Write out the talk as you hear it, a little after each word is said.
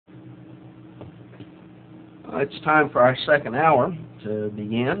It's time for our second hour to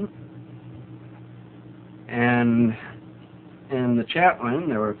begin. And in the chat room,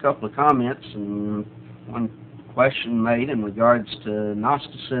 there were a couple of comments and one question made in regards to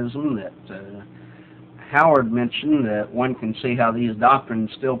Gnosticism that Howard mentioned that one can see how these doctrines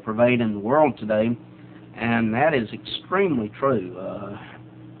still pervade in the world today, and that is extremely true.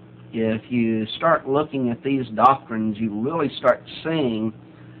 If you start looking at these doctrines, you really start seeing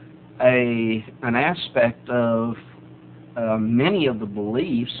an aspect of many of the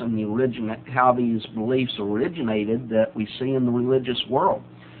beliefs and how these beliefs originated that we see in the religious world.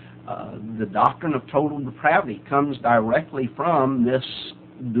 The doctrine of total depravity comes directly from this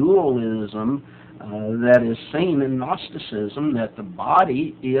dualism that is seen in Gnosticism, that the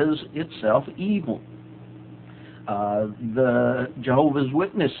body is itself evil. The Jehovah's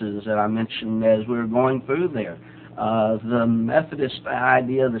Witnesses that I mentioned as we were going through there, the Methodist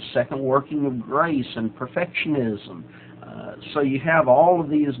idea of the second working of grace and perfectionism. So you have all of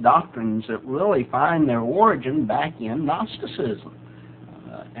these doctrines that really find their origin back in Gnosticism.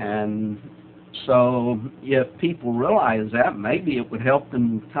 And so if people realize that, maybe it would help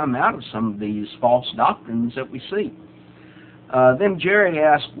them come out of some of these false doctrines that we see. Then Jerry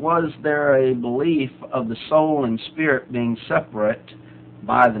asked, was there a belief of the soul and spirit being separate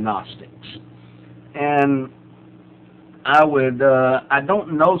by the Gnostics? And I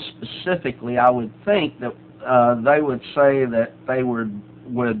don't know specifically. I would think that they would say that they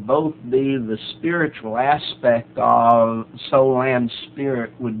would both be the spiritual aspect of soul and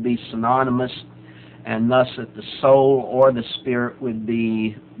spirit would be synonymous, and thus that the soul or the spirit would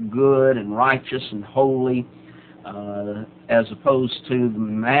be good and righteous and holy, as opposed to the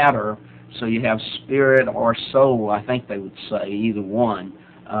matter. So you have spirit or soul, I think they would say, either one,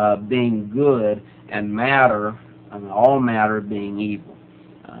 being good, and matter, all matter being evil.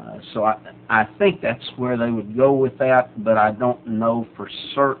 So I think that's where they would go with that, but I don't know for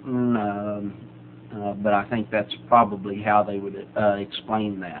certain, but I think that's probably how they would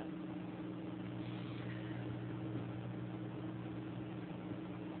explain that.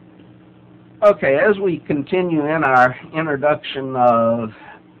 Okay, as we continue in our introduction of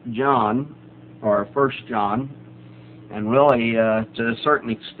John, or 1 John, and really, to a certain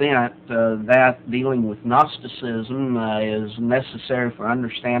extent, that dealing with Gnosticism is necessary for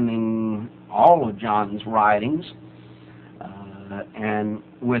understanding all of John's writings, and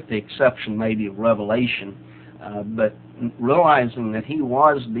with the exception maybe of Revelation, but realizing that he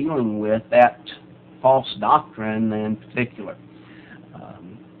was dealing with that false doctrine in particular.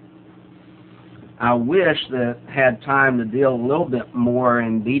 I wish that I had time to deal a little bit more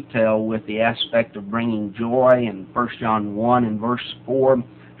in detail with the aspect of bringing joy in 1 John 1 and verse 4,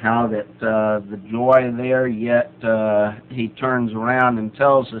 how that the joy there, yet he turns around and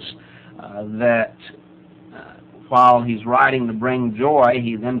tells us that while he's writing to bring joy,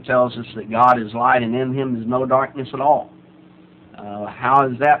 he then tells us that God is light and in him is no darkness at all. How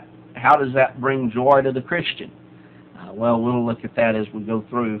does that bring joy to the Christian? Well, we'll look at that as we go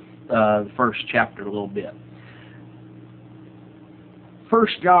through the first chapter a little bit. 1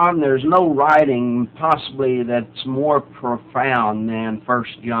 John, there's no writing possibly that's more profound than 1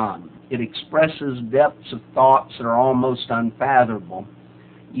 John. It expresses depths of thoughts that are almost unfathomable.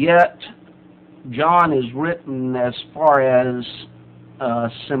 Yet, John is written as far as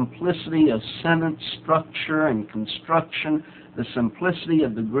simplicity of sentence structure and construction, the simplicity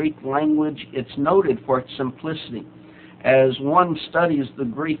of the Greek language. It's noted for its simplicity. As one studies the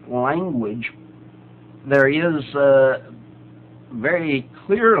Greek language, there is very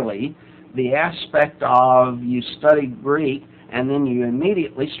clearly the aspect of you study Greek and then you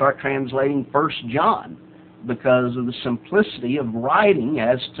immediately start translating 1 John because of the simplicity of writing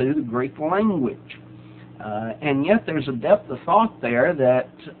as to the Greek language. And yet there's a depth of thought there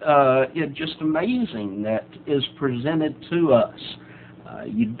that is just amazing that is presented to us.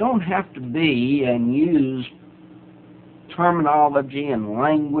 You don't have to be and use terminology and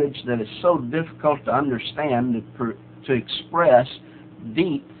language that is so difficult to understand to express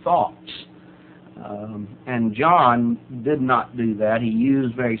deep thoughts. And John did not do that. He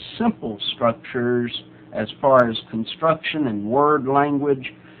used very simple structures as far as construction and word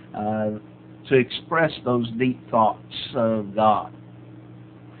language to express those deep thoughts of God.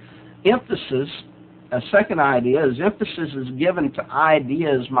 Emphasis, a second idea, is emphasis is given to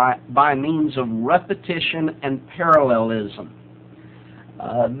ideas by means of repetition and parallelism.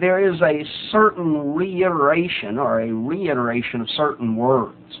 There is a certain reiteration or a reiteration of certain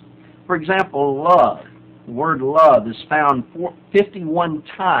words. For example, love. The word love is found 51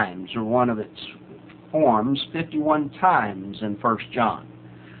 times, or one of its forms, 51 times in 1 John.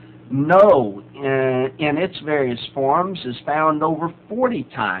 No, in its various forms, is found over 40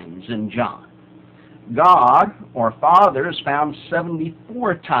 times in John. God, or Father, is found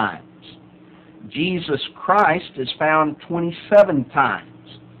 74 times. Jesus Christ is found 27 times.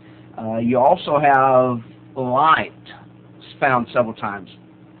 You also have light, it's found several times.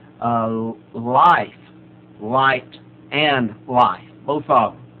 Life, light, and life, both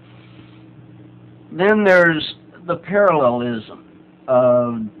of them. Then there's the parallelism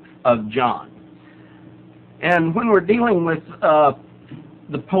of John. And when we're dealing with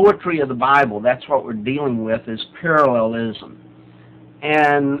the poetry of the Bible, that's what we're dealing with, is parallelism.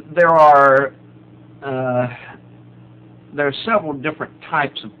 And there are several different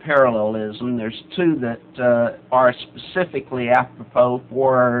types of parallelism. There's two that are specifically apropos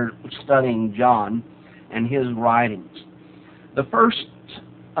for studying John and his writings. The first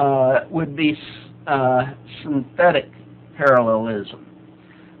would be synthetic parallelism.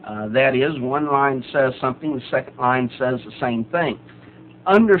 That is, one line says something, the second line says the same thing.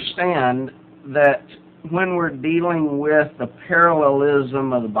 Understand that when we're dealing with the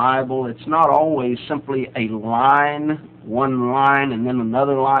parallelism of the Bible, it's not always simply a line, one line, and then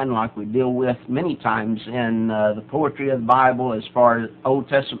another line like we deal with many times in the poetry of the Bible as far as Old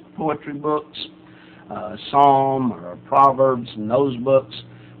Testament poetry books, Psalm or Proverbs and those books.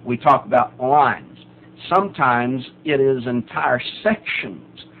 We talk about lines. Sometimes it is entire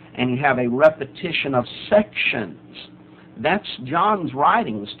sections, and you have a repetition of sections. That's John's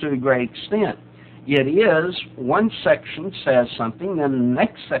writings to a great extent. It is one section says something, then the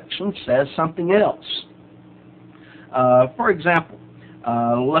next section says something else. For example,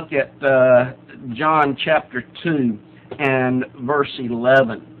 look at John chapter 2 and verse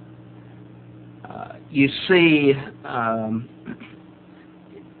 11. You see,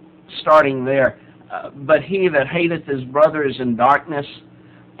 starting there, but he that hateth his brother is in darkness,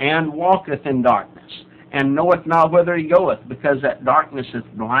 and walketh in darkness, and knoweth not whither he goeth, because that darkness hath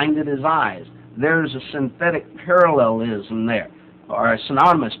blinded his eyes. There's a synthetic parallelism there, or a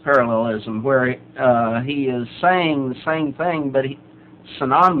synonymous parallelism, where he is saying the same thing, but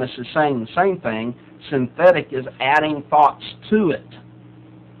synonymous is saying the same thing. Synthetic is adding thoughts to it.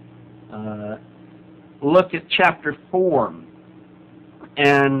 Look at chapter 4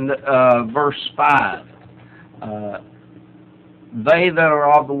 and verse 5. They that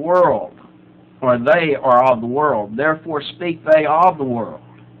are of the world, or they are of the world, therefore speak they of the world,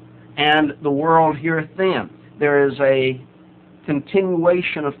 and the world heareth them. There is a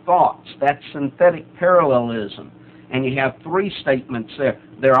continuation of thoughts. That's synthetic parallelism. And you have three statements there.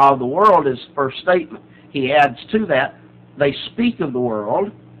 They're of the world is the first statement. He adds to that, they speak of the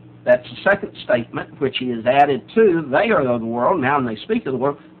world. That's the second statement, which he has added to. They are of the world now, and they speak of the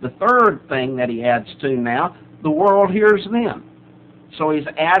world. The third thing that he adds to now, the world hears them. So he's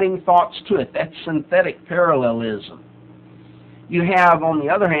adding thoughts to it. That's synthetic parallelism. You have, on the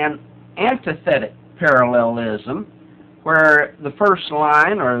other hand, antithetic parallelism, where the first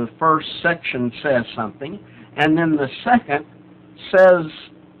line or the first section says something, and then the second says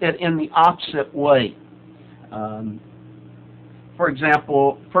it in the opposite way. For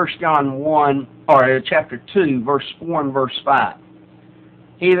example, 1 John 1, or chapter 2, verse 4 and verse 5.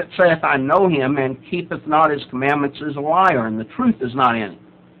 He that saith, I know him, and keepeth not his commandments is a liar, and the truth is not in him.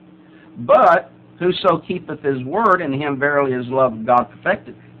 But whoso keepeth his word, in him verily is love of God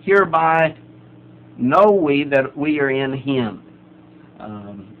perfected. Hereby know we that we are in him.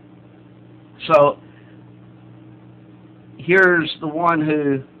 So here's the one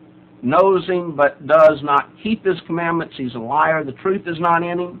who knows him but does not keep his commandments. He's a liar. The truth is not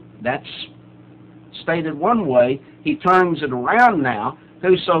in him. That's stated one way. He turns it around now.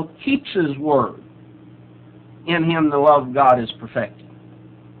 Whoso keeps his word, in him the love of God is perfected.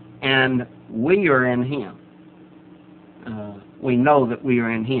 And we are in him. We know that we are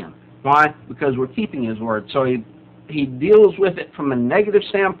in him. Why? Because we're keeping his word. So he deals with it from a negative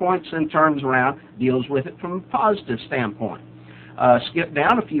standpoint, then turns around, deals with it from a positive standpoint. Skip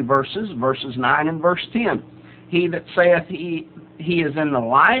down a few verses, verses 9 and verse 10. He that saith he is in the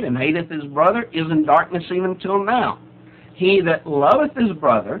light and hateth his brother is in darkness even till now. He that loveth his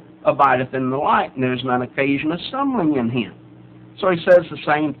brother abideth in the light, and there is none occasion of stumbling in him. So he says the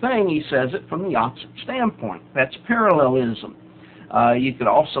same thing. He says it from the opposite standpoint. That's parallelism. You could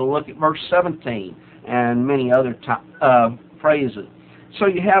also look at verse 17 and many other phrases. So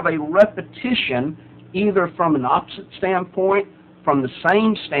you have a repetition either from an opposite standpoint, from the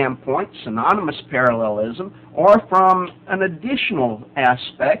same standpoint, synonymous parallelism, or from an additional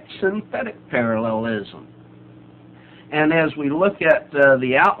aspect, synthetic parallelism. And as we look at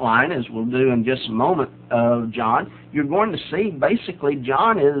the outline, as we'll do in just a moment, of John, you're going to see basically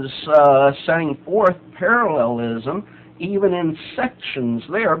John is setting forth parallelism even in sections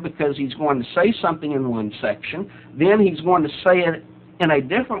there, because he's going to say something in one section, then he's going to say it in a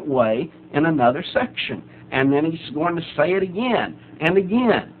different way in another section, and then he's going to say it again and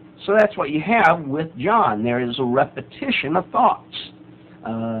again. So that's what you have with John. There is a repetition of thoughts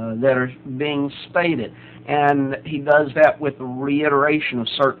that are being stated. And he does that with the reiteration of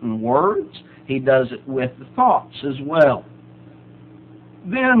certain words. He does it with the thoughts as well.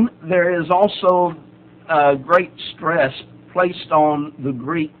 Then there is also great stress placed on the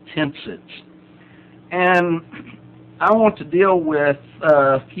Greek tenses. And I want to deal with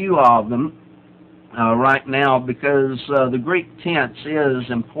a few of them right now, because the Greek tense is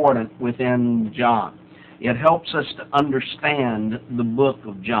important within John. It helps us to understand the book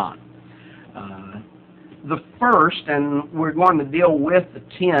of John. The first, and we're going to deal with the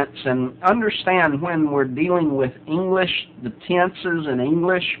tense, and understand when we're dealing with English, the tenses in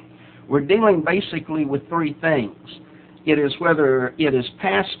English, we're dealing basically with three things. It is whether it is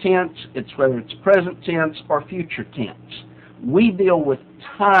past tense, it's whether it's present tense, or future tense. We deal with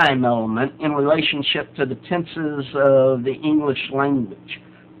time element in relationship to the tenses of the English language.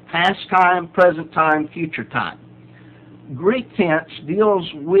 Past time, present time, future time. Greek tense deals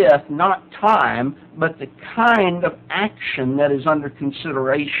with not time, but the kind of action that is under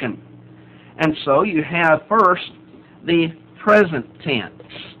consideration. And so you have first the present tense.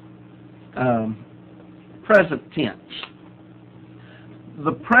 Present tense.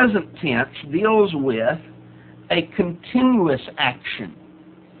 The present tense deals with a continuous action.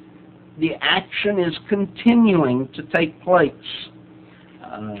 The action is continuing to take place.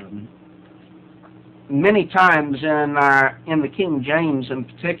 Many times in the King James in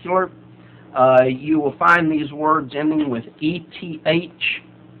particular, you will find these words ending with ETH.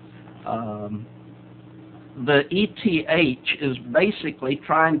 The ETH is basically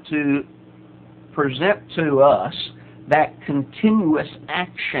trying to present to us that continuous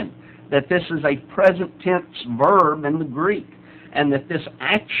action, that this is a present tense verb in the Greek, and that this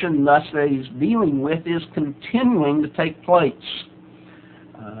action thus that he's dealing with is continuing to take place.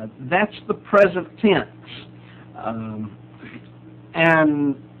 That's the present tense.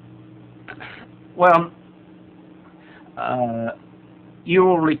 You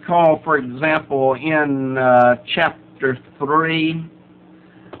will recall, for example, in chapter 3,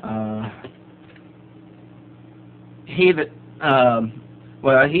 he that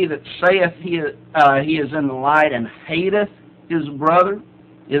saith he is in the light and hateth his brother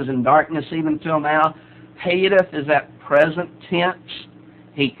is in darkness even till now. Hateth is that present tense.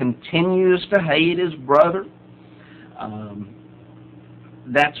 He continues to hate his brother.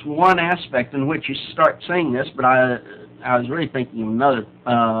 That's one aspect in which you start seeing this, but I was really thinking of another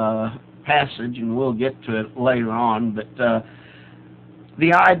passage, and we'll get to it later on. But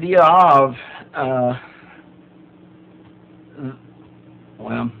the idea of,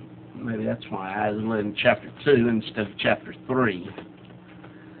 well, maybe that's why I was in chapter 2 instead of chapter 3.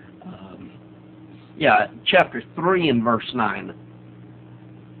 Chapter 3 and verse 9.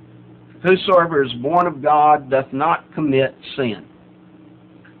 Whosoever is born of God doth not commit sin.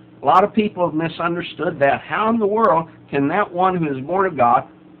 A lot of people have misunderstood that. How in the world can that one who is born of God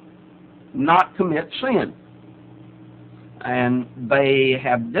not commit sin? And they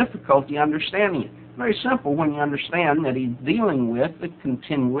have difficulty understanding it. Very simple when you understand that he's dealing with the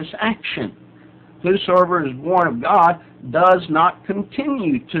continuous action. Whosoever is born of God does not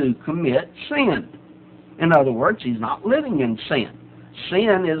continue to commit sin. In other words, he's not living in sin.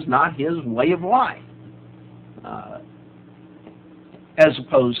 Sin is not his way of life. As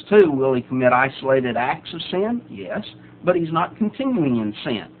opposed to, will he commit isolated acts of sin? Yes, but he's not continuing in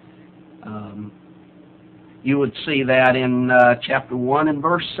sin. You would see that in chapter 1 and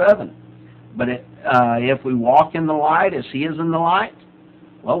verse 7. But if we walk in the light as he is in the light,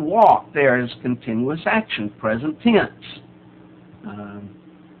 well, walk there is continuous action, present tense.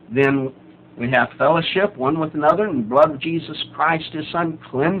 Then we have fellowship one with another, and the blood of Jesus Christ, his Son,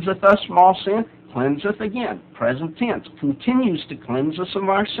 cleanseth us from all sin. Cleanseth again, present tense, continues to cleanse us of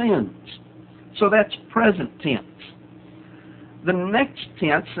our sins. So that's present tense. The next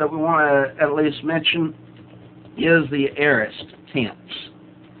tense that we want to at least mention is the aorist tense.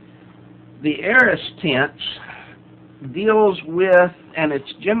 The aorist tense deals with, and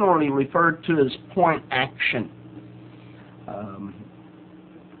it's generally referred to as point action.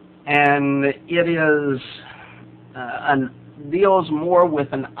 And it is deals more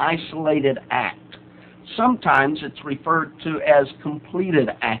with an isolated act. Sometimes it's referred to as completed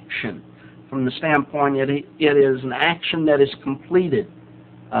action. From the standpoint it is an action that is completed.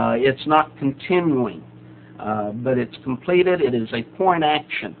 It's not continuing. but it's completed. It is a point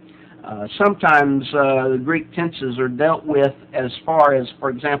action. Sometimes the Greek tenses are dealt with as far as, for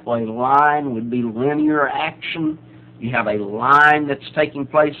example, a line would be linear action. You have a line that's taking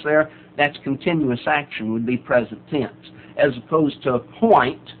place there. That's continuous action, would be present tense, as opposed to a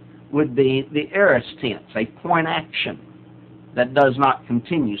point would be the aorist tense, a point action that does not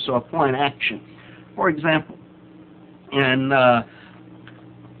continue, so a point action. For example, and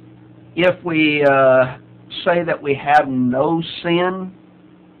if we say that we have no sin,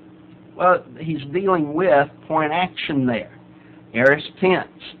 well, he's dealing with point action there, aorist tense.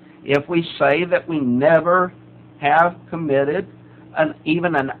 If we say that we never have committed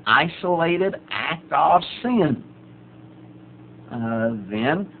even an isolated act of sin,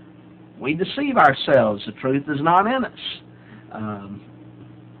 then we deceive ourselves. The truth is not in us.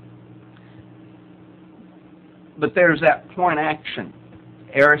 But there's that point action,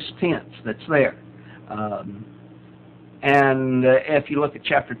 aorist tense, that's there. And if you look at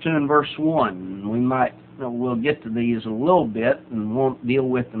chapter 2 and verse 1, we'll get to these a little bit and won't deal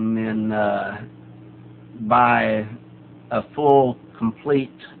with them by a full,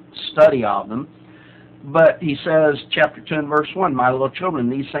 complete study of them. But he says, chapter 2 and verse 1, my little children,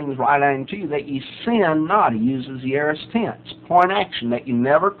 these things write I unto you, that ye sin not. He uses the aorist tense, point action, that you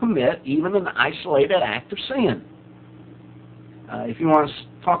never commit even an isolated act of sin. If you want to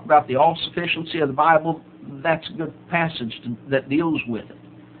talk about the all-sufficiency of the Bible, that's a good passage that deals with it.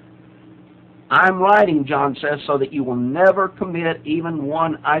 I'm writing, John says, so that you will never commit even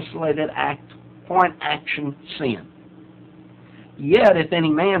one isolated act, point action sin. Yet, if any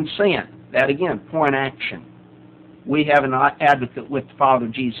man sin, that again, point action, we have an advocate with the Father,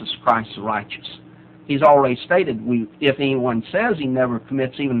 Jesus Christ the righteous. He's already stated, if anyone says he never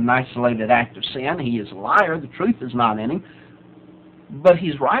commits even an isolated act of sin, he is a liar, the truth is not in him. But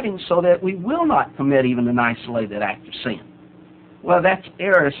he's writing so that we will not commit even an isolated act of sin. Well, that's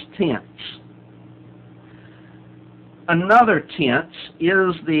aorist tense. Another tense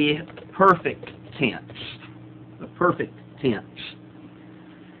is the perfect tense. The perfect tense.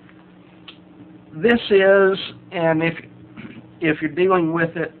 This is, and if you're dealing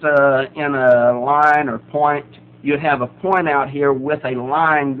with it in a line or point, you have a point out here with a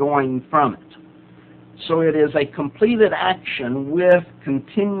line going from it. So it is a completed action with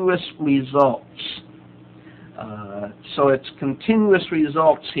continuous results. So it's continuous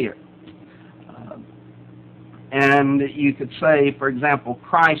results here. And you could say, for example,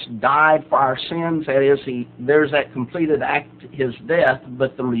 Christ died for our sins. That is, there's that completed act, his death,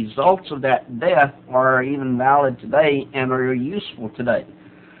 but the results of that death are even valid today and are useful today.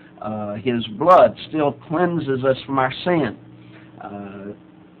 His blood still cleanses us from our sin.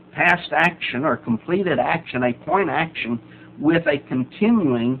 Past action or completed action, a point action with a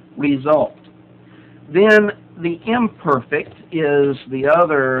continuing result. Then the imperfect is the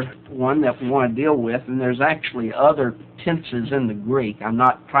other one that we want to deal with, and there's actually other tenses in the Greek. I'm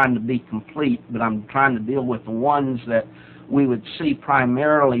not trying to be complete, but I'm trying to deal with the ones that we would see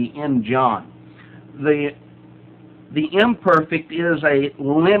primarily in John. The imperfect is a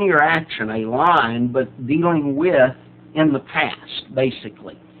linear action, a line, but dealing with in the past,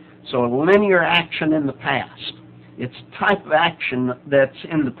 basically. So a linear action in the past. It's a type of action that's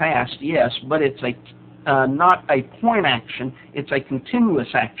in the past, yes, but it's not a point action. It's a continuous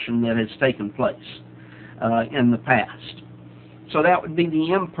action that has taken place in the past. So that would be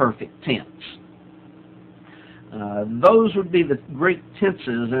the imperfect tense. Those would be the Greek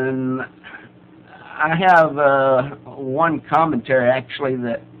tenses, and I have one commentary actually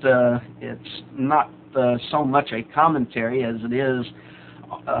that it's not so much a commentary as it is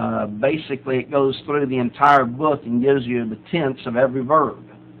basically it goes through the entire book and gives you the tense of every verb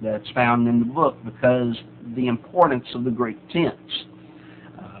that's found in the book, because the importance of the Greek tense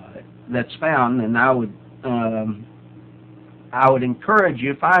that's found. And I would encourage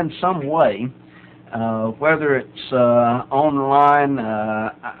you, find some way, whether it's online.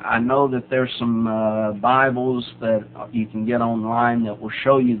 I know that there's some Bibles that you can get online that will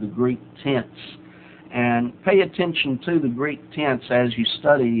show you the Greek tense. And pay attention to the Greek tense as you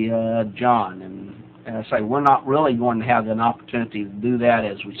study John. And I say we're not really going to have an opportunity to do that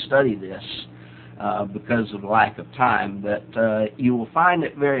as we study this because of lack of time, but you will find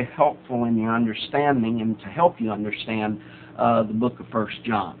it very helpful in your understanding and to help you understand the book of 1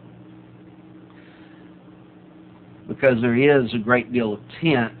 John. Because there is a great deal of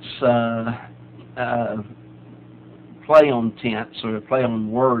tense, play on tense or play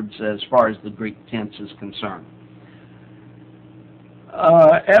on words as far as the Greek tense is concerned.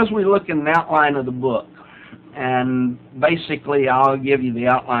 As we look in the outline of the book, And basically, I'll give you the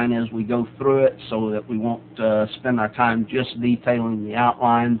outline as we go through it so that we won't spend our time just detailing the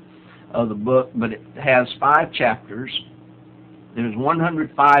outline of the book. But it has 5 chapters. There's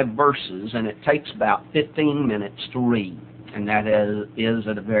 105 verses, and it takes about 15 minutes to read. And that is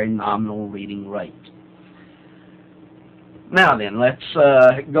at a very nominal reading rate. Now then, let's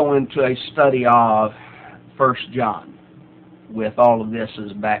go into a study of 1 John with all of this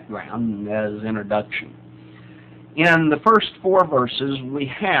as background and as introduction. In the first 4 verses, we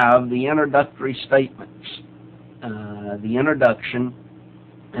have the introductory statements, the introduction,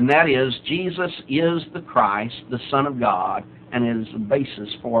 and that is, Jesus is the Christ, the Son of God, and is the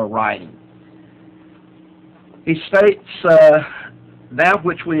basis for writing. He states that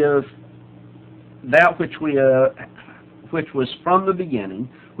which was from the beginning,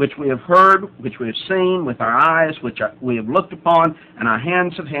 which we have heard, which we have seen with our eyes, which we have looked upon, and our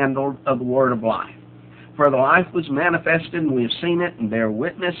hands have handled of the word of life. For the life was manifested, and we have seen it, and bear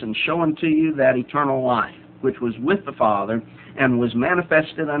witness, and show unto you that eternal life, which was with the Father, and was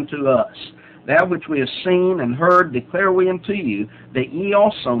manifested unto us. That which we have seen and heard declare we unto you, that ye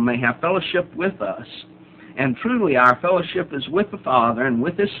also may have fellowship with us. And truly our fellowship is with the Father, and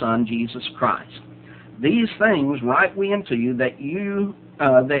with His Son, Jesus Christ. These things write we unto you, that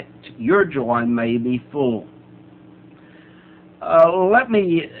your joy may be full. Let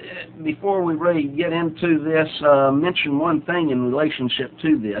me, before we really get into this, mention one thing in relationship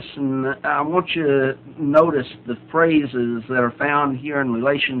to this. And I want you to notice the phrases that are found here in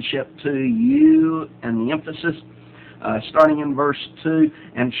relationship to you and the emphasis, starting in verse 2,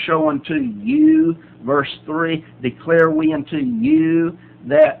 and show unto you, verse 3, declare we unto you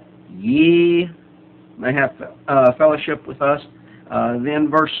that ye may have fellowship with us. Then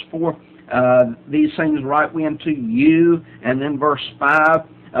verse 4, these things write we unto you. And then verse 5,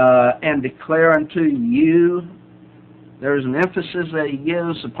 and declare unto you. There's an emphasis that he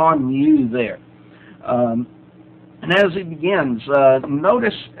gives upon you there. And as he begins,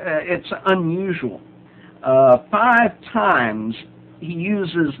 notice it's unusual. 5 times he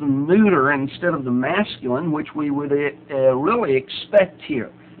uses the neuter instead of the masculine, which we would really expect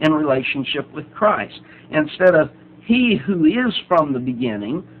here in relationship with Christ. Instead of he who is from the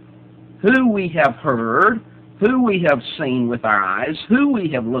beginning, who we have heard, who we have seen with our eyes, who we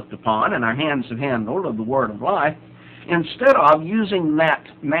have looked upon, and our hands have handled of the word of life, instead of using that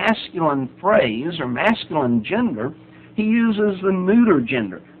masculine phrase or masculine gender, he uses the neuter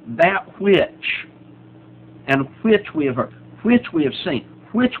gender, that which, and which we have heard, which we have seen,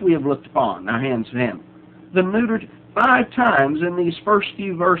 which we have looked upon, our hands have handled. The neuter, 5 times in these first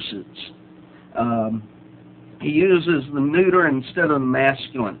few verses, he uses the neuter instead of the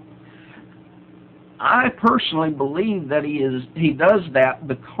masculine. I personally believe that he does that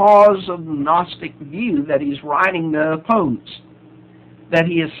because of the Gnostic view that he's writing to oppose. That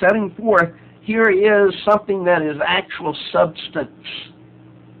he is setting forth, here is something that is actual substance.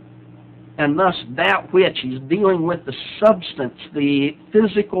 And thus that which he's dealing with the substance, the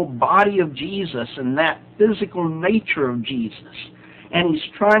physical body of Jesus and that physical nature of Jesus. And he's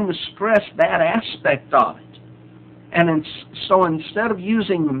trying to stress that aspect of it. And so instead of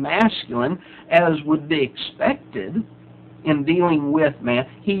using the masculine, as would be expected in dealing with man,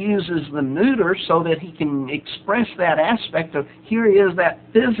 he uses the neuter so that he can express that aspect of, here is that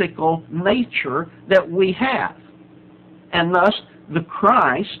physical nature that we have. And thus, the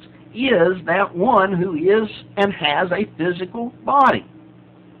Christ is that one who is and has a physical body.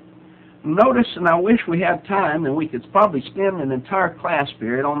 Notice, and I wish we had time, and we could probably spend an entire class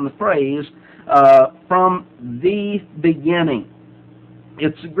period on the phrase, from the beginning.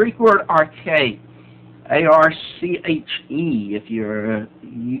 It's the Greek word arche, A-R-C-H-E, if you're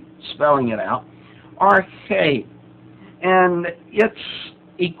spelling it out. Arche. And its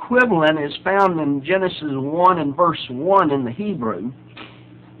equivalent is found in Genesis 1 and verse 1 in the Hebrew,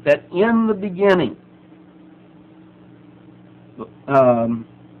 that in the beginning,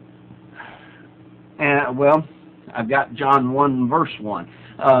 well, I've got John 1 verse 1.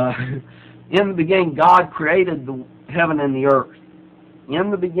 In the beginning, God created the heaven and the earth.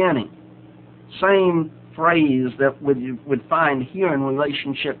 In the beginning. Same phrase that we would find here in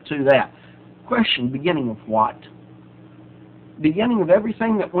relationship to that. Question, beginning of what? Beginning of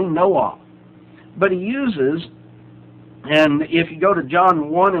everything that we know of. But he uses, and if you go to John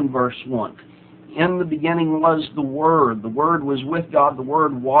 1 and verse 1, in the beginning was the Word was with God, the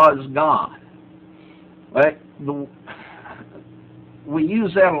Word was God. Right? We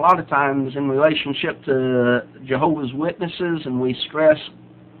use that a lot of times in relationship to Jehovah's Witnesses, and we stress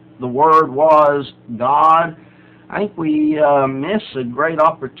the Word was God. I think we miss a great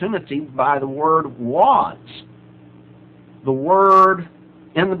opportunity by the word was. The Word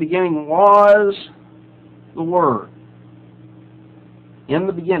in the beginning was the Word. In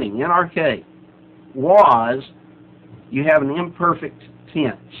the beginning, NRK, was, you have an imperfect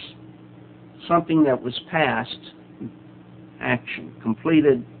tense. Something that was past action,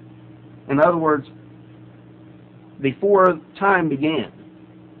 completed. In other words, before time began,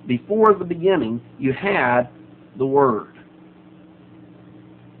 before the beginning, you had the Word.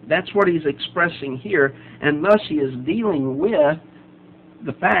 That's what he's expressing here, and thus he is dealing with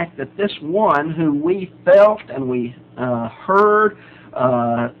the fact that this one who we felt and we heard,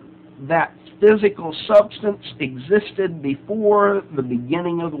 that physical substance existed before the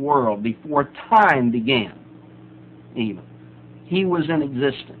beginning of the world, before time began even. He was in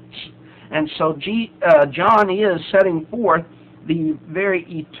existence. And so John is setting forth the very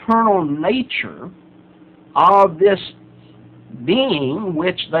eternal nature of this being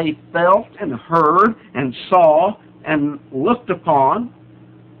which they felt and heard and saw and looked upon,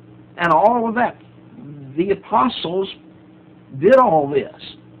 and all of that. The apostles did all this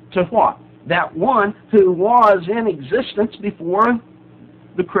to what? That one who was in existence before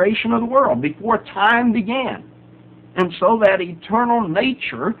the creation of the world, before time began. And so that eternal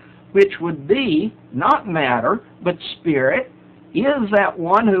nature, which would be not matter but spirit, is that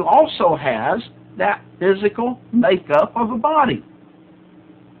one who also has that physical makeup of a body.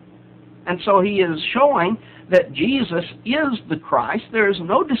 And so he is showing that Jesus is the Christ. There is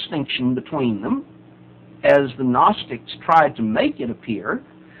no distinction between them, as the Gnostics tried to make it appear,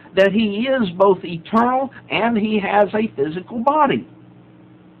 that he is both eternal and he has a physical body.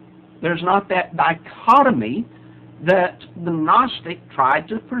 There's not that dichotomy that the Gnostic tried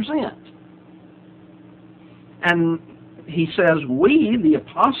to present. And he says, we, the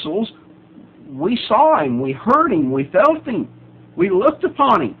apostles, we saw him, we heard him, we felt him, we looked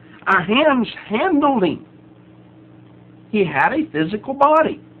upon him, our hands handled him. He had a physical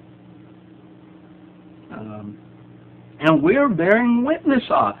body. And we're bearing witness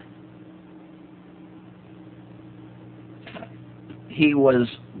of it. He was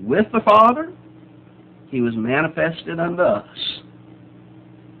with the Father. He was manifested unto us.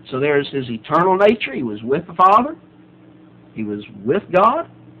 So there's his eternal nature. He was with the Father. He was with God.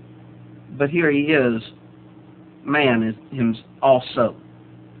 But here he is, man is him also.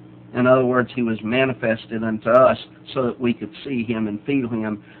 In other words, he was manifested unto us so that we could see him and feel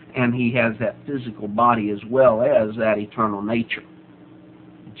him, and he has that physical body as well as that eternal nature.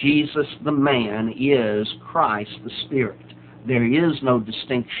 Jesus the man is Christ the Spirit. There is no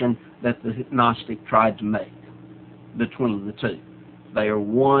distinction that the Gnostic tried to make between the two. They are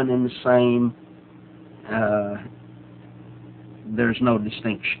one and the same. There's no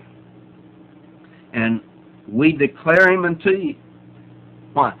distinction. And we declare him unto you.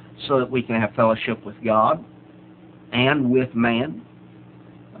 Why? So that we can have fellowship with God and with man.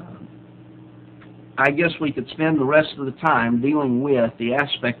 I guess we could spend the rest of the time dealing with the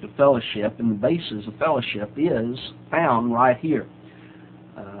aspect of fellowship, and the basis of fellowship is found right here.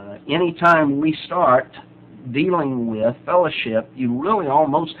 Anytime we start dealing with fellowship, you really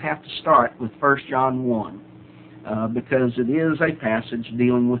almost have to start with 1 John 1, because it is a passage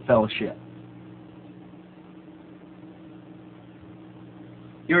dealing with fellowship.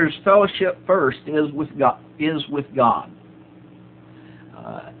 Your fellowship first is with God.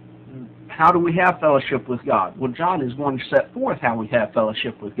 How do we have fellowship with God? Well, John is going to set forth how we have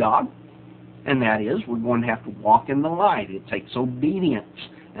fellowship with God, and that is we're going to have to walk in the light. It takes obedience,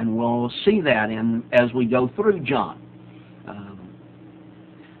 and we'll see that as we go through John.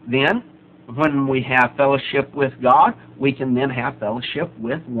 Then, when we have fellowship with God, we can then have fellowship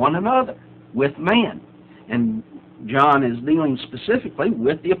with one another, with man. And John is dealing specifically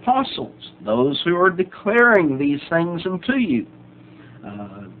with the apostles, those who are declaring these things unto you.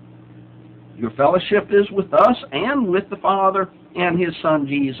 Your fellowship is with us and with the Father and his Son,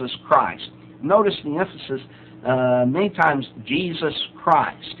 Jesus Christ. Notice the emphasis, many times, Jesus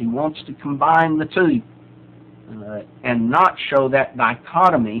Christ. He wants to combine the two and not show that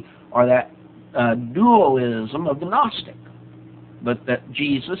dichotomy or that dualism of the Gnostic, but that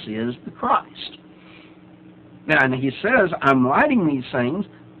Jesus is the Christ. And he says, I'm writing these things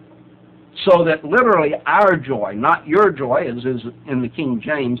so that literally our joy, not your joy as is in the King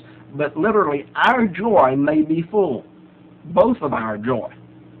James, but literally our joy may be full. Both of our joy.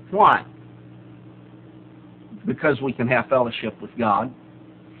 Why? Because we can have fellowship with God.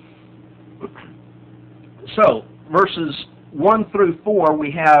 So, verses 1 through 4,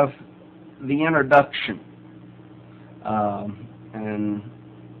 we have the introduction. And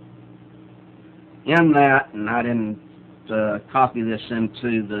in that, and I didn't copy this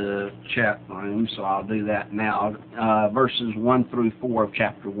into the chat room, so I'll do that now, verses 1 through 4 of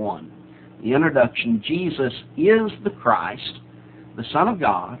chapter 1. The introduction: Jesus is the Christ, the Son of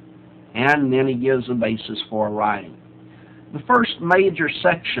God, and then he gives a basis for writing. The first major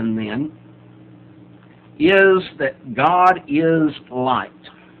section, then, is that God is light.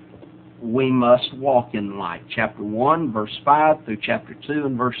 We must walk in light. Chapter 1, verse 5 through chapter 2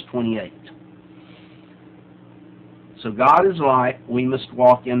 and verse 28. So God is light, we must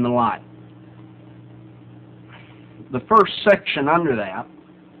walk in the light. The first section under that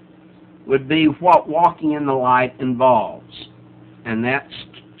would be what walking in the light involves. And that's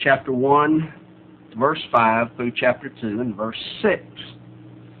chapter 1, verse 5 through chapter 2 and verse 6.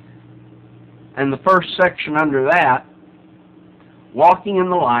 And the first section under that, walking in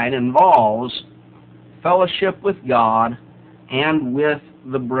the light, involves fellowship with God and with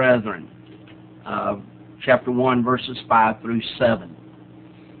the brethren. Chapter 1, verses 5 through 7.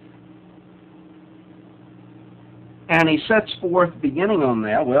 And he sets forth, beginning on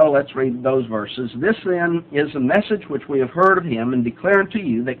that, well, let's read those verses. This then is a message which we have heard of him, and declare unto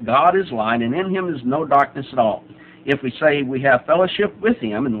you that God is light, and in him is no darkness at all. If we say we have fellowship with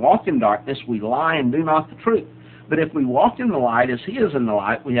him and walk in darkness, we lie and do not the truth. But if we walk in the light as he is in the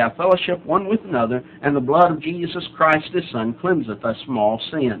light, we have fellowship one with another, and the blood of Jesus Christ his Son cleanseth us from all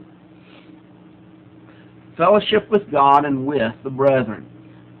sin. Fellowship with God and with the brethren.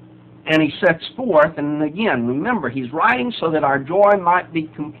 And he sets forth, and again, remember, he's writing so that our joy might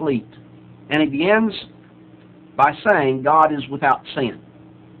be complete. And he begins by saying God is without sin.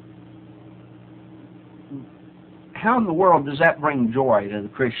 How in the world does that bring joy to the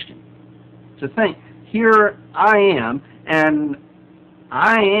Christian? To think, here I am, and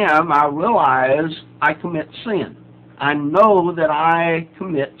I realize I commit sin. I know that I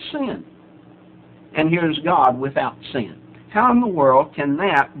commit sin. And here's God without sin. How in the world can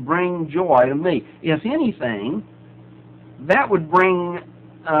that bring joy to me? If anything, that would bring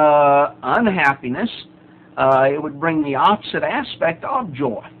unhappiness. It would bring the opposite aspect of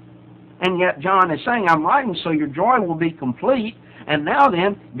joy. And yet John is saying, I'm writing so your joy will be complete. And now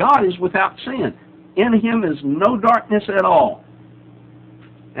then, God is without sin. In him is no darkness at all.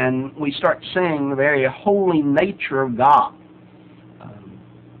 And we start seeing the very holy nature of God.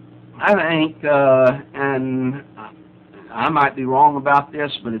 I think, and I might be wrong about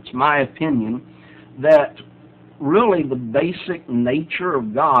this, but it's my opinion, that really the basic nature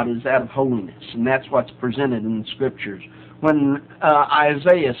of God is that of holiness, and that's what's presented in the Scriptures. When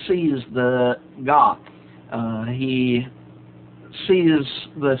Isaiah sees the God, he sees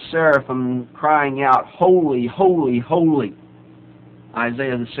the seraphim crying out, holy, holy, holy.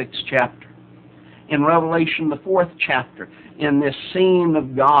 Isaiah the 6th chapter. In Revelation the 4th chapter, in this scene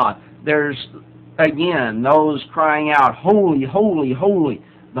of God, there's again those crying out, holy, holy, holy.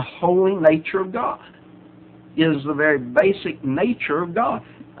 The holy nature of God is the very basic nature of God.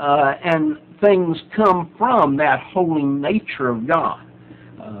 And things come from that holy nature of God.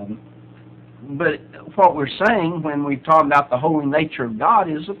 But what we're saying when we talk about the holy nature of God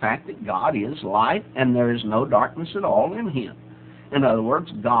is the fact that God is light and there is no darkness at all in him. In other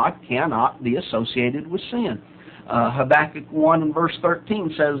words, God cannot be associated with sin. Habakkuk 1 and verse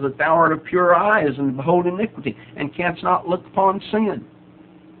 13 says that thou art of pure eyes and behold iniquity, and canst not look upon sin.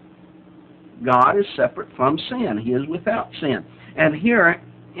 God is separate from sin. He is without sin. And here,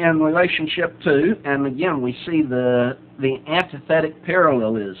 in relationship to, and again we see the antithetic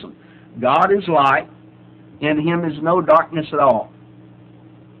parallelism. God is light, in him is no darkness at all.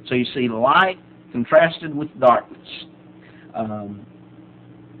 So you see light contrasted with darkness.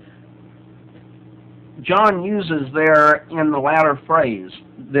 John uses there in the latter phrase,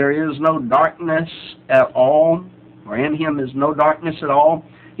 there is no darkness at all, or in him is no darkness at all.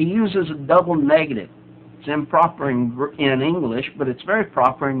 He uses a double negative. It's improper in English, but it's very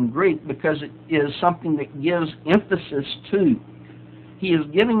proper in Greek because it is something that gives emphasis to. He is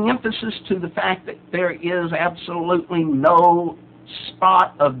giving emphasis to the fact that there is absolutely no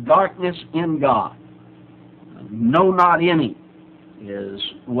spot of darkness in God. No, not any, is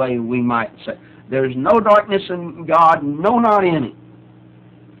the way we might say. There's no darkness in God, no, not any,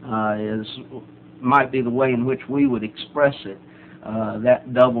 might be the way in which we would express it,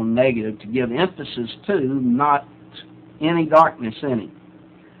 that double negative, to give emphasis to, not any darkness in him.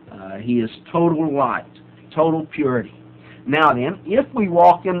 He is total light, total purity. Now then, if we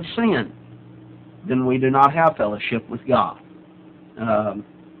walk in sin, then we do not have fellowship with God.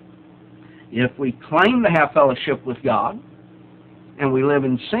 If we claim to have fellowship with God, and we live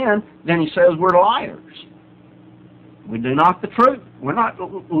in sin, then he says we're liars. We do not the truth. We're not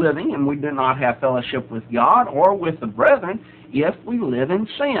living, and we do not have fellowship with God or with the brethren if we live in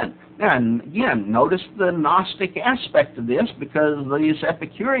sin. Now, and again, notice the Gnostic aspect of this, because these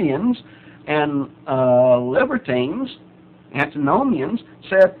Epicureans and libertines, antinomians,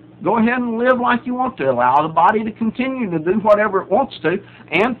 said, go ahead and live like you want to. Allow the body to continue to do whatever it wants to,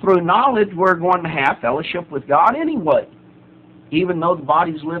 and through knowledge we're going to have fellowship with God anyway, even though the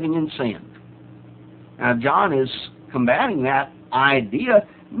body's living in sin. Now, John is combating that idea.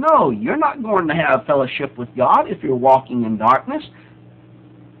 No, you're not going to have fellowship with God if you're walking in darkness.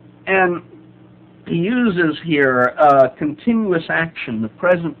 And he uses here continuous action, the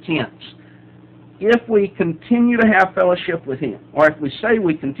present tense. If we continue to have fellowship with Him, or if we say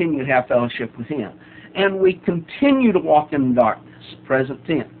we continue to have fellowship with Him, and we continue to walk in darkness, present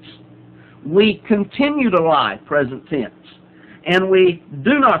tense. We continue to lie, present tense. And we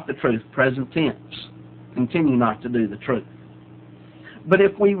do not the truth, present tense. Continue not to do the truth. But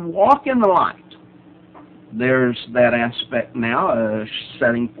if we walk in the light, there's that aspect now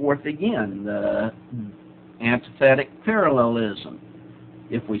setting forth again, the antithetic parallelism.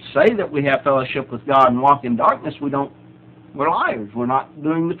 If we say that we have fellowship with God and walk in darkness, we're liars. We're not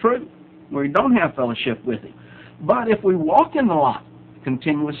doing the truth. We don't have fellowship with Him. But if we walk in the light,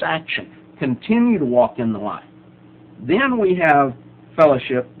 continuous action, continue to walk in the light, then we have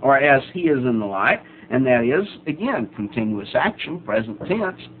fellowship, or as He is in the light, and that is, again, continuous action, present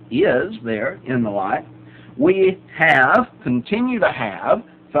tense, is there in the light. We continue to have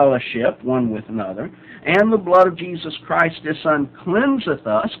fellowship one with another, and the blood of Jesus Christ, His Son, cleanseth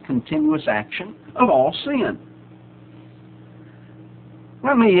us, continuous action, of all sin.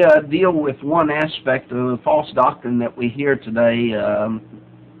 Let me deal with one aspect of the false doctrine that we hear today,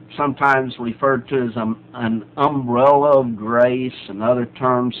 sometimes referred to as an umbrella of grace and other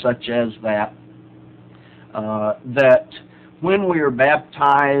terms such as that. That when we are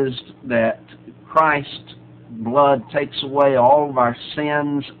baptized, that Christ's blood takes away all of our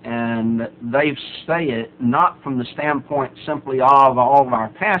sins, and they say it not from the standpoint simply of all of our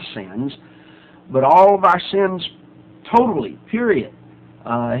past sins, but all of our sins totally, period.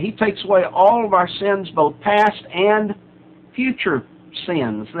 He takes away all of our sins, both past and future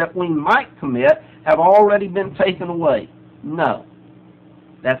sins that we might commit have already been taken away. No,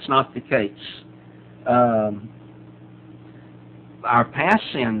 that's not the case. Our past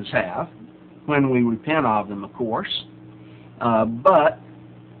sins have, when we repent of them, of course, but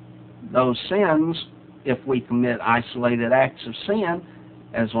those sins, if we commit isolated acts of sin,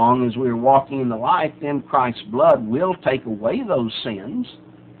 as long as we're walking in the light, then Christ's blood will take away those sins.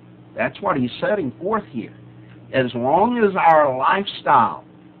 That's what He's setting forth here. As long as our lifestyle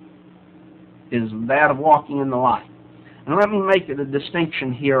is that of walking in the light. And let me make it a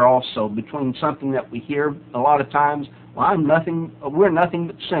distinction here also between something that we hear a lot of times, well, we're nothing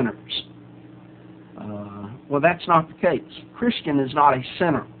but sinners. Well, that's not the case. Christian is not a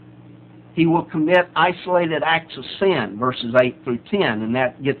sinner. He will commit isolated acts of sin, verses 8 through 10, and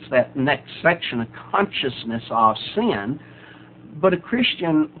that gets that next section, a consciousness of sin. But a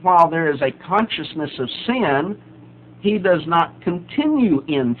Christian, while there is a consciousness of sin, he does not continue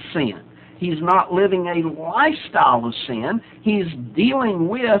in sin. He's not living a lifestyle of sin. He's dealing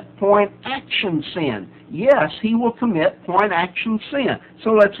with point-action sin. Yes, he will commit point-action sin.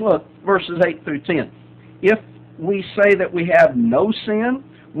 So let's look, verses 8 through 10. If we say that we have no sin,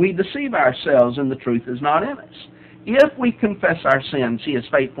 we deceive ourselves, and the truth is not in us. If we confess our sins, He is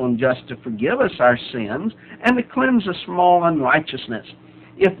faithful and just to forgive us our sins and to cleanse us from all unrighteousness.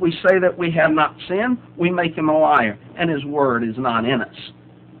 If we say that we have not sinned, we make Him a liar, and His word is not in us.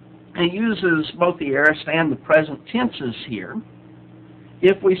 He uses both the aorist and the present tenses here.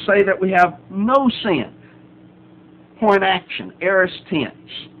 If we say that we have no sin, point action, aorist tense.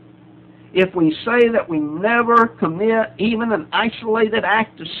 If we say that we never commit even an isolated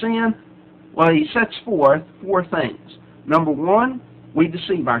act of sin, well, he sets forth four things. Number one, we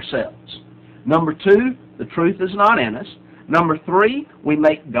deceive ourselves. Number two, the truth is not in us. Number three, we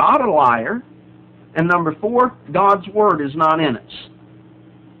make God a liar. And number four, God's word is not in us.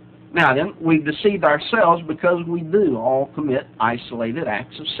 Now then, we've deceived ourselves because we do all commit isolated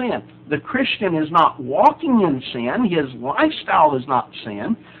acts of sin. The Christian is not walking in sin. His lifestyle is not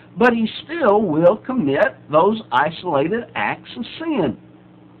sin. But he still will commit those isolated acts of sin.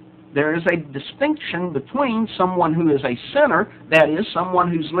 There is a distinction between someone who is a sinner, that is,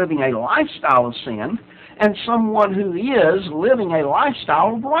 someone who's living a lifestyle of sin, and someone who is living a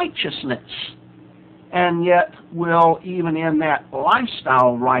lifestyle of righteousness, and yet will, even in that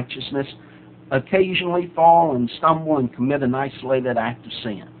lifestyle of righteousness, occasionally fall and stumble and commit an isolated act of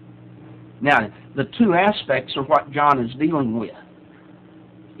sin. Now, the two aspects are what John is dealing with.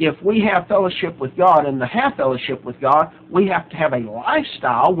 if we have fellowship with God, and to have fellowship with God, we have to have a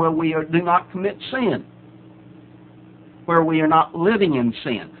lifestyle where we do not commit sin, where we are not living in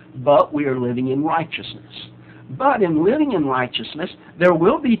sin, but we are living in righteousness. But in living in righteousness, there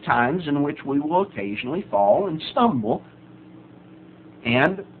will be times in which we will occasionally fall and stumble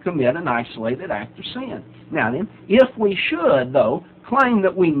and commit an isolated act of sin. Now then, if we should, though, claim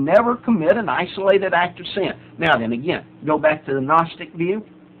that we never commit an isolated act of sin. Now then, again, go back to the Gnostic view.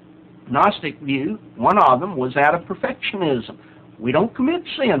 Gnostic view, one of them was that of perfectionism. We don't commit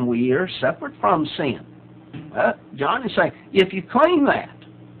sin. We are separate from sin. John is saying, if you claim that,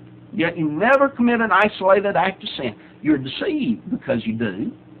 yet you never commit an isolated act of sin, you're deceived because you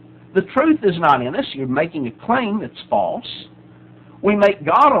do. The truth is not in us. You're making a claim that's false. We make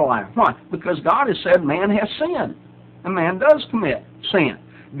God a liar. Why? Because God has said man has sinned, and man does commit sin.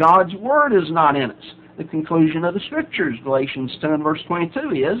 God's Word is not in us. The conclusion of the Scriptures, Galatians 2 and verse 22,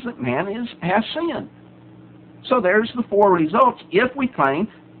 is that man has sinned. So there's the four results. If we claim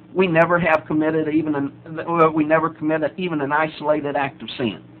we never have committed even an isolated act of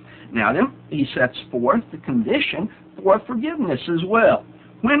sin. Now then, he sets forth the condition for forgiveness as well.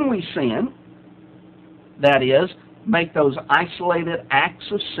 When we sin, that is, make those isolated acts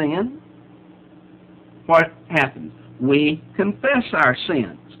of sin, what happens? We confess our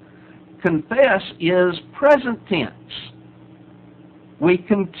sins. Confess is present tense. We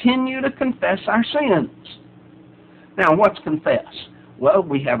continue to confess our sins. Now, what's confess? Well,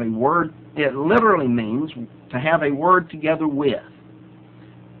 we have a word. It literally means to have a word together with.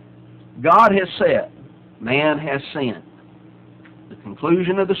 God has said, man has sinned. The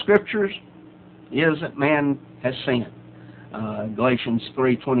conclusion of the Scriptures is that man has sinned. Galatians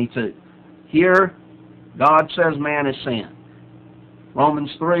 3:22. Here, God says man has sinned. Romans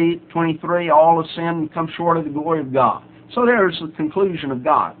 3:23, all have sinned and come short of the glory of God. So there's the conclusion of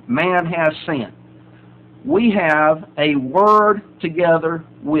God. Man has sinned. We have a word together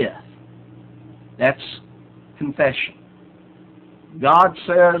with. That's confession. God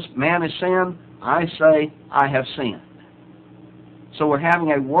says man has sinned. I say I have sinned. So we're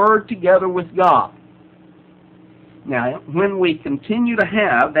having a word together with God. Now, when we continue to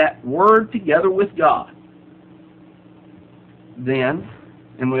have that word together with God, then,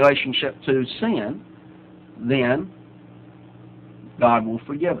 in relationship to sin, then God will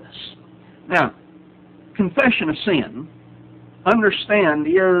forgive us. Now, confession of sin, understand,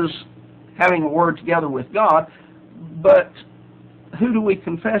 is having a word together with God, but who do we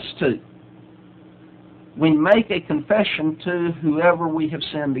confess to? We make a confession to whoever we have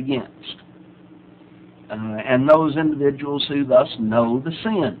sinned against, and those individuals who thus know the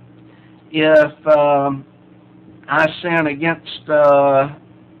sin. If I sin against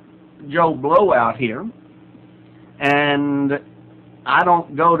Joe Blow out here, and I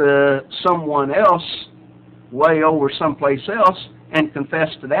don't go to someone else way over someplace else and confess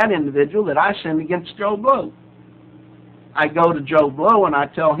to that individual that I sinned against Joe Blow. I go to Joe Blow and I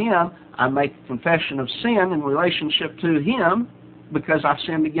tell him I make a confession of sin in relationship to him because I've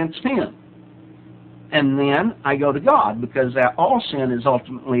sinned against him. And then I go to God because all sin is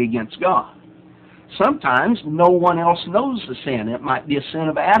ultimately against God. Sometimes no one else knows the sin. It might be a sin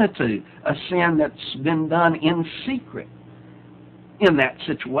of attitude, a sin that's been done in secret. In that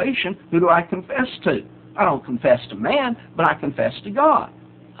situation, who do I confess to? I don't confess to man, but I confess to God.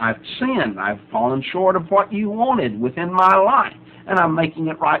 I've sinned. I've fallen short of what you wanted within my life, and I'm making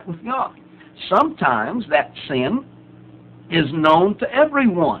it right with God. Sometimes that sin is known to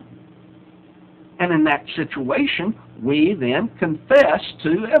everyone. And in that situation, we then confess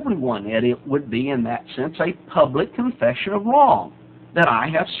to everyone. And it would be, in that sense, a public confession of wrong, that I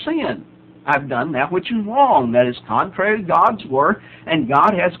have sinned. I've done that which is wrong, that is contrary to God's Word, and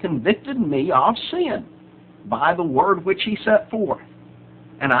God has convicted me of sin by the Word which He set forth.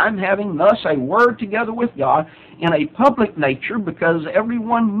 And I'm having thus a word together with God in a public nature because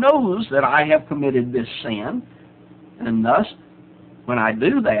everyone knows that I have committed this sin. And thus, when I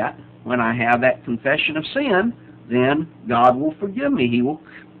do that, when I have that confession of sin, then God will forgive me. He will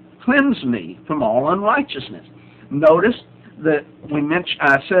cleanse me from all unrighteousness. Notice that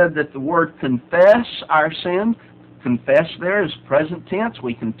I said that the word confess our sins, confess there is present tense.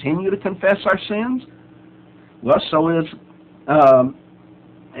 We continue to confess our sins. Well, so is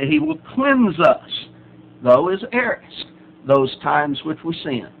He will cleanse us, though is errors, those times which we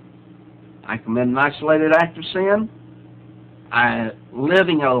sin. I commit an isolated act of sin. I'm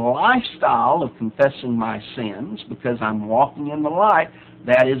living a lifestyle of confessing my sins because I'm walking in the light.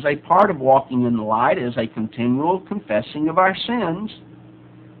 That is a part of walking in the light, is a continual confessing of our sins.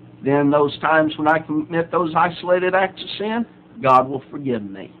 Then those times when I commit those isolated acts of sin, God will forgive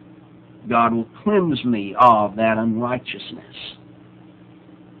me. God will cleanse me of that unrighteousness.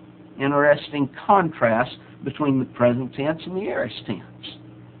 Interesting contrast between the present tense and the aorist tense.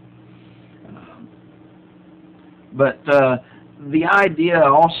 But the idea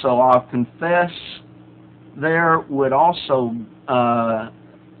also of confess there would also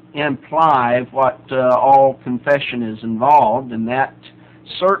imply what all confession is involved, and that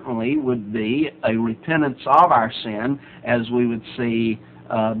certainly would be a repentance of our sin, as we would see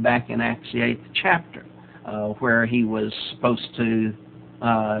back in Acts the 8th chapter, where he was supposed to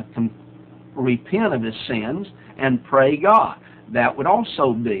repent of his sins and pray God. That would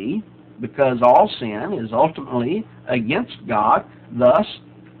also be, because all sin is ultimately against God, thus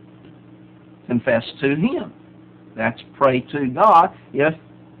confess to Him. That's pray to God if,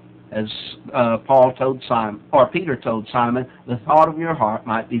 as Paul told Simon, or Peter told Simon, the thought of your heart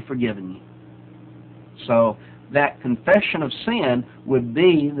might be forgiven you. So that confession of sin would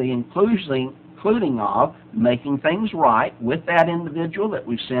be the including of making things right with that individual that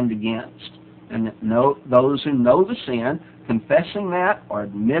we've sinned against, and those who know the sin, confessing that or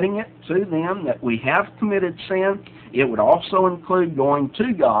admitting it to them that we have committed sin. It would also include going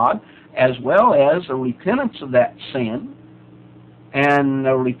to God, as well as a repentance of that sin. And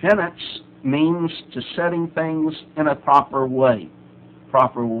repentance means to setting things in a proper way,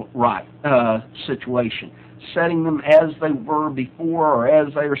 situation, setting them as they were before or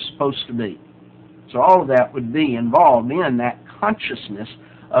as they are supposed to be. So all of that would be involved in that consciousness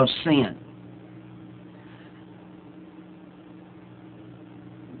of sin.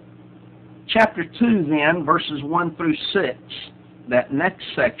 Chapter 2 then, verses 1 through 6, that next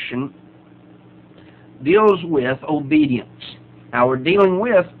section, deals with obedience. Now we're dealing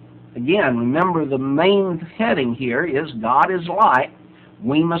with, again, remember the main heading here is God is light.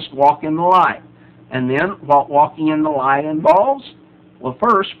 We must walk in the light. And then what walking in the light involves? Well,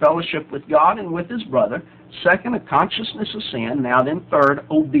 first, fellowship with God and with his brother. Second, a consciousness of sin. Now then, third,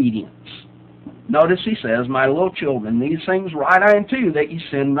 obedience. Notice he says, my little children, these things write I unto you, that ye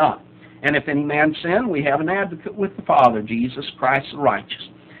sin not. And if any man sin, we have an advocate with the Father, Jesus Christ the righteous.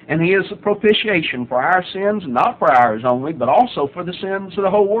 And he is the propitiation for our sins, not for ours only, but also for the sins of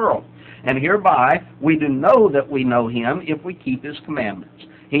the whole world. And hereby we do know that we know him, if we keep his commandments.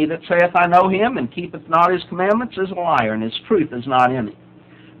 He that saith, I know him, and keepeth not his commandments, is a liar, and his truth is not in him.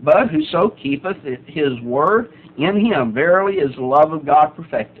 But whoso keepeth his word, in him verily is the love of God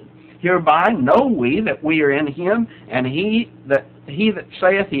perfected. Hereby know we that we are in him, and he that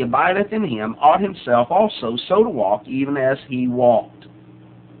saith he abideth in him ought himself also so to walk, even as he walked.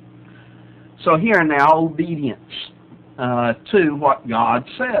 So here now, obedience to what God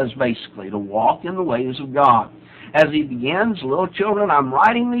says, basically, to walk in the ways of God. As he begins, little children, I'm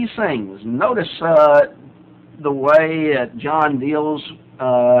writing these things. Notice the way John deals,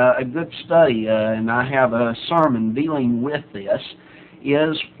 a good study, and I have a sermon dealing with this,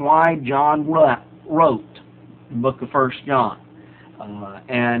 is why John wrote the book of 1 John.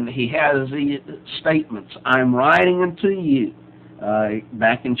 And he has these statements, I'm writing unto you.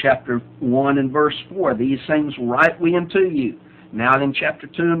 Back in chapter 1 and verse 4, these things write we unto you. Now in chapter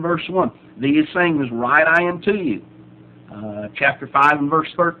 2 and verse 1, these things write I unto you. Chapter 5 and verse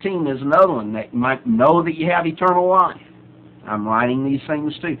 13 is another one, that you might know that you have eternal life. I'm writing these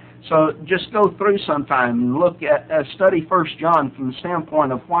things too. So just go through sometime and look at, study 1 John from the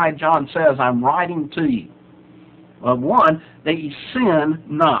standpoint of why John says, I'm writing to you. Well, one, that you sin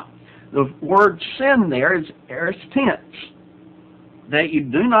not. The word sin there is aorist tense. That you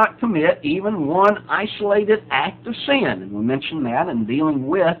do not commit even one isolated act of sin. And we mentioned that in dealing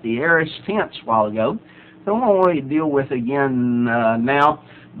with the aorist tense a while ago. So I won't really deal with again now,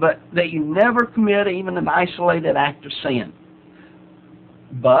 but that you never commit even an isolated act of sin.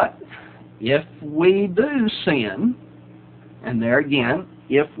 But if we do sin, and there again,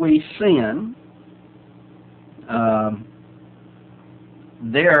 if we sin,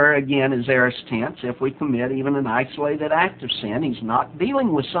 there again is aorist tense. If we commit even an isolated act of sin, he's not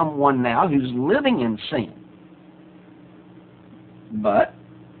dealing with someone now who's living in sin. But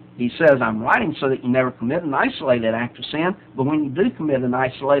he says, I'm writing so that you never commit an isolated act of sin, but when you do commit an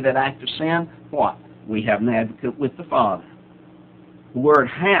isolated act of sin, what? We have an advocate with the Father. The word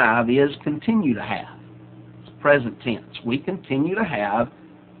have is continue to have. It's present tense. We continue to have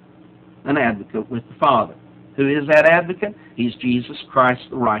an advocate with the Father. Who is that advocate? He's Jesus Christ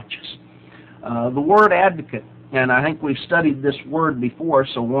the righteous. The word advocate, and I think we've studied this word before,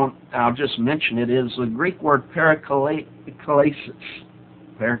 so I'll just mention it, is the Greek word parakletos,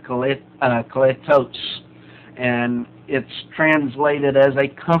 and it's translated as a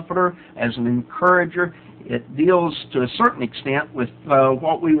comforter, as an encourager, It deals to a certain extent with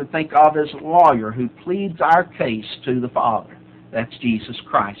what we would think of as a lawyer who pleads our case to the Father. That's Jesus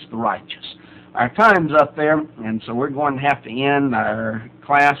Christ, the righteous. Our time's up there, and so we're going to have to end our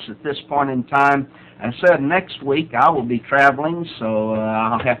class at this point in time. As I said, next week I will be traveling, so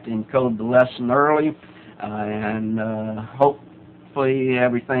I'll have to encode the lesson early, and hopefully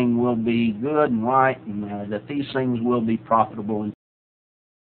everything will be good and right, and that these things will be profitable in